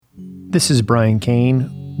This is Brian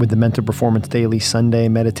Kane with the Mental Performance Daily Sunday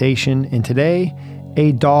Meditation, and today,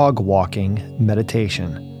 a dog walking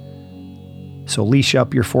meditation. So leash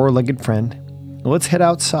up your four-legged friend. Let's head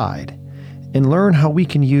outside and learn how we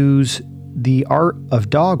can use the art of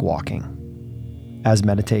dog walking as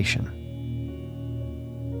meditation.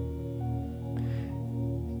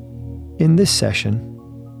 In this session,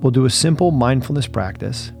 we'll do a simple mindfulness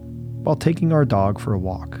practice while taking our dog for a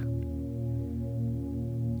walk.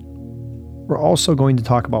 We're also going to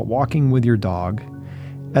talk about walking with your dog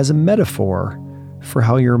as a metaphor for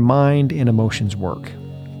how your mind and emotions work.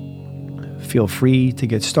 Feel free to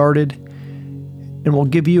get started, and we'll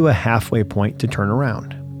give you a halfway point to turn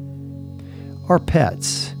around. Our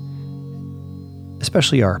pets,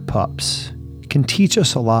 especially our pups, can teach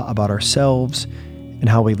us a lot about ourselves and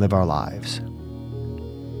how we live our lives.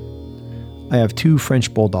 I have two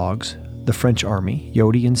French bulldogs, the French Army,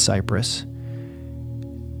 Yodi and Cypress,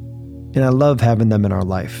 and I love having them in our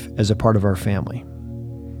life as a part of our family.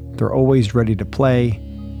 They're always ready to play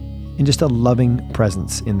and just a loving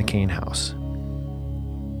presence in the Kane house.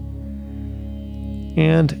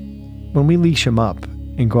 And when we leash them up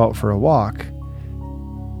and go out for a walk,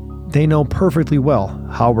 they know perfectly well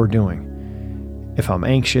how we're doing. If I'm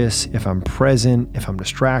anxious, if I'm present, if I'm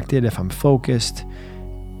distracted, if I'm focused,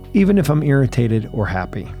 even if I'm irritated or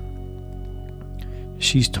happy.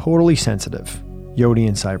 She's totally sensitive, Yodi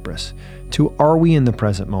and Cypress, to are we in the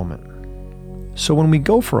present moment? So when we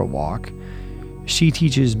go for a walk, she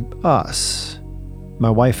teaches us, my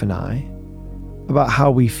wife and I, about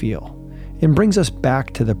how we feel and brings us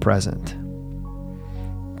back to the present.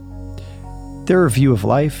 Their view of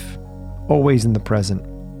life, always in the present,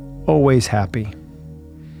 always happy.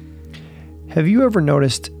 Have you ever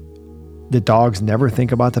noticed that dogs never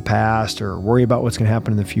think about the past or worry about what's going to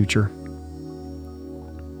happen in the future?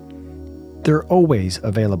 They're always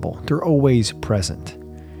available. They're always present.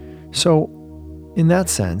 So, in that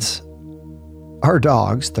sense, our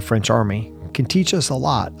dogs, the French Army, can teach us a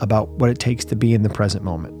lot about what it takes to be in the present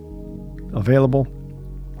moment. Available,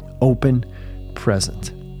 open, present.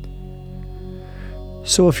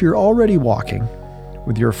 So if you're already walking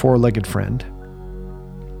with your four-legged friend,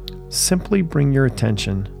 simply bring your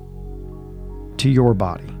attention to your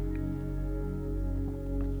body.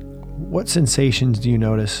 What sensations do you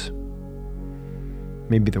notice?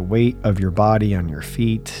 Maybe the weight of your body on your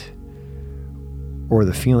feet, or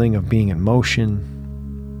the feeling of being in motion.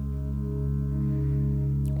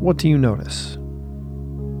 What do you notice?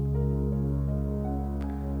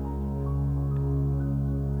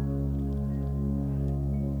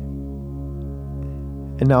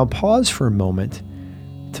 And now pause for a moment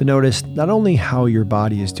to notice not only how your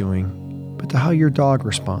body is doing, but to how your dog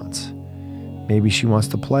responds. Maybe she wants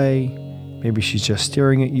to play, maybe she's just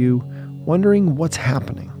staring at you, wondering what's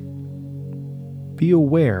happening. Be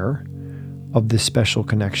aware of this special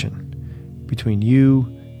connection between you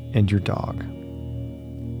and your dog.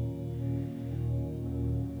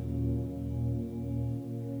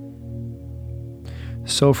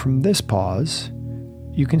 So from this pause,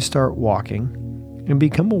 you can start walking and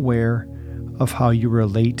become aware of how you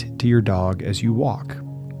relate to your dog as you walk.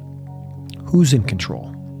 Who's in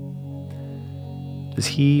control? Does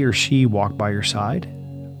he or she walk by your side?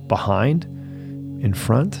 Behind? In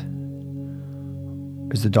front?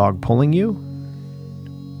 Is the dog pulling you?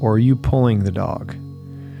 Or are you pulling the dog?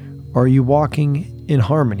 Are you walking in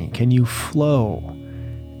harmony? Can you flow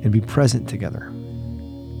and be present together?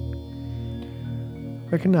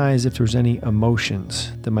 Recognize if there's any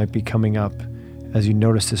emotions that might be coming up as you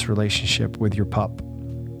notice this relationship with your pup.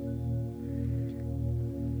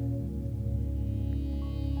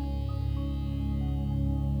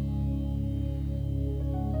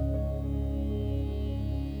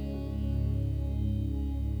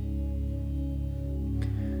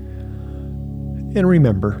 And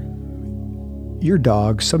remember, your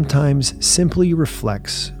dog sometimes simply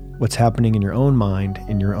reflects what's happening in your own mind,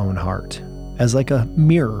 in your own heart, as like a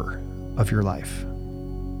mirror of your life.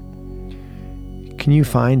 Can you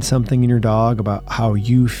find something in your dog about how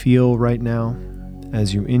you feel right now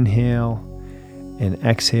as you inhale and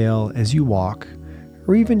exhale as you walk,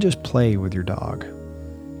 or even just play with your dog?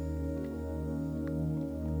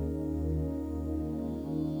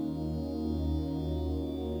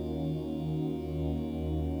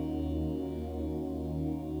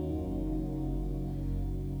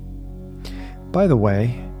 By the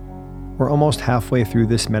way, we're almost halfway through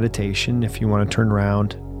this meditation. If you want to turn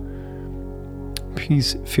around,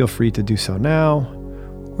 please feel free to do so now,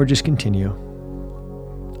 or just continue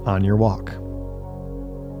on your walk.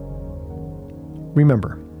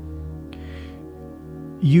 Remember,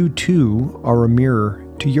 you too are a mirror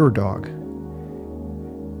to your dog.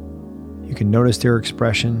 You can notice their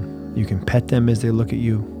expression. You can pet them as they look at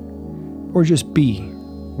you, or just be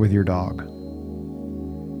with your dog.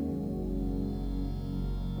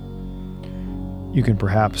 You can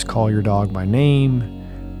perhaps call your dog by name,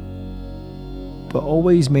 but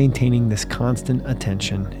always maintaining this constant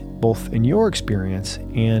attention, both in your experience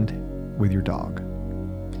and with your dog.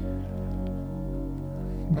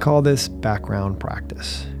 We call this background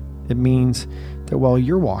practice. It means that while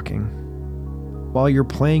you're walking, while you're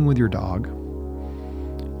playing with your dog,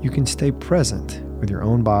 you can stay present with your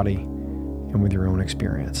own body and with your own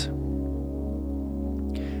experience.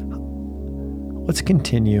 Let's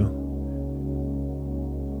continue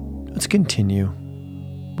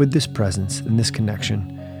with this presence and this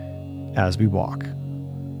connection as we walk.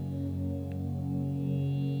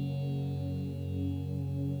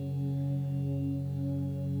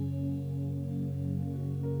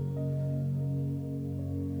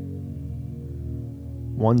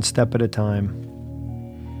 One step at a time.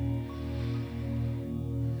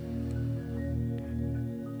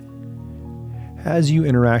 As you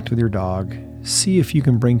interact with your dog, see if you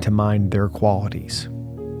can bring to mind their qualities.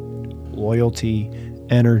 Loyalty,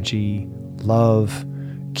 energy, love,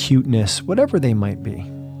 cuteness, whatever they might be.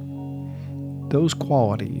 Those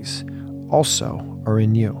qualities also are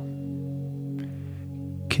in you.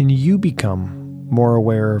 Can you become more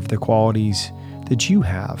aware of the qualities that you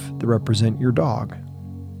have that represent your dog?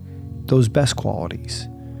 Those best qualities,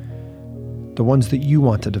 the ones that you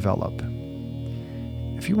want to develop.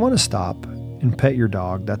 If you want to stop and pet your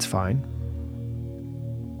dog, that's fine.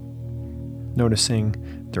 Noticing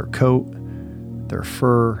their coat, their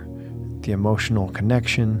fur, the emotional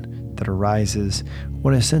connection that arises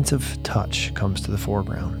when a sense of touch comes to the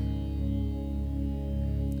foreground.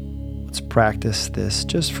 Let's practice this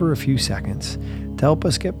just for a few seconds to help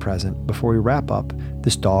us get present before we wrap up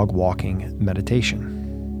this dog walking meditation.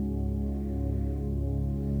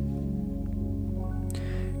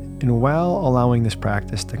 And while allowing this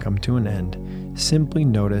practice to come to an end, simply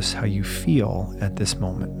notice how you feel at this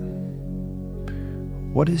moment.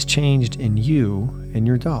 What has changed in you and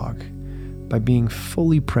your dog by being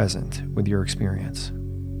fully present with your experience?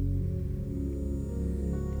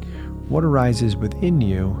 What arises within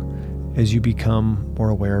you as you become more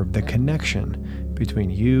aware of the connection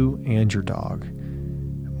between you and your dog,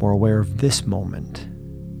 more aware of this moment,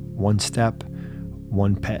 one step,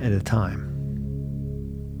 one pet at a time?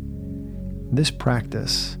 This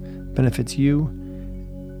practice benefits you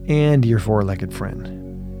and your four-legged friend.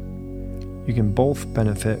 You can both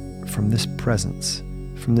benefit from this presence,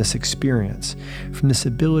 from this experience, from this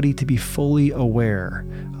ability to be fully aware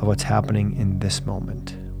of what's happening in this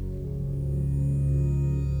moment.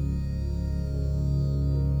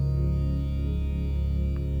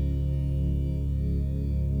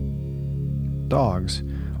 Dogs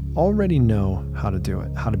already know how to do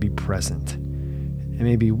it, how to be present. And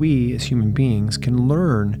maybe we as human beings can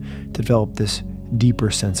learn to develop this deeper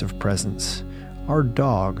sense of presence. Our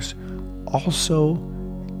dogs also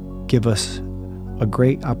give us a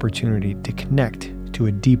great opportunity to connect to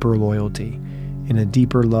a deeper loyalty and a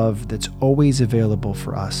deeper love that's always available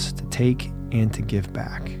for us to take and to give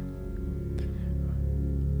back.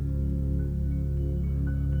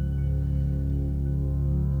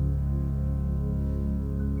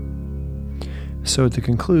 So to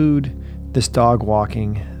conclude this dog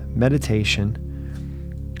walking meditation,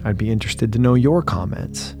 I'd be interested to know your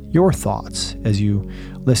comments, your thoughts as you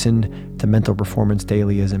listen to Mental Performance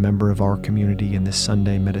Daily as a member of our community in this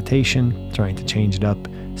Sunday meditation, trying to change it up,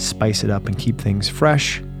 spice it up, and keep things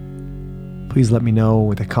fresh. Please let me know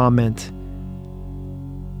with a comment,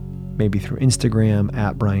 maybe through Instagram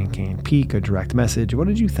at Brian Kane Peak, a direct message. What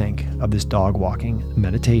did you think of this dog walking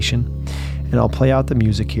meditation? And I'll play out the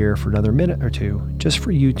music here for another minute or two, just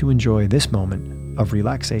for you to enjoy this moment of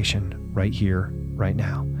relaxation right here, right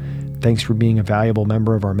now. Thanks for being a valuable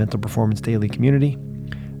member of our Mental Performance Daily community.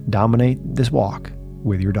 Dominate this walk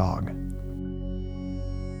with your dog.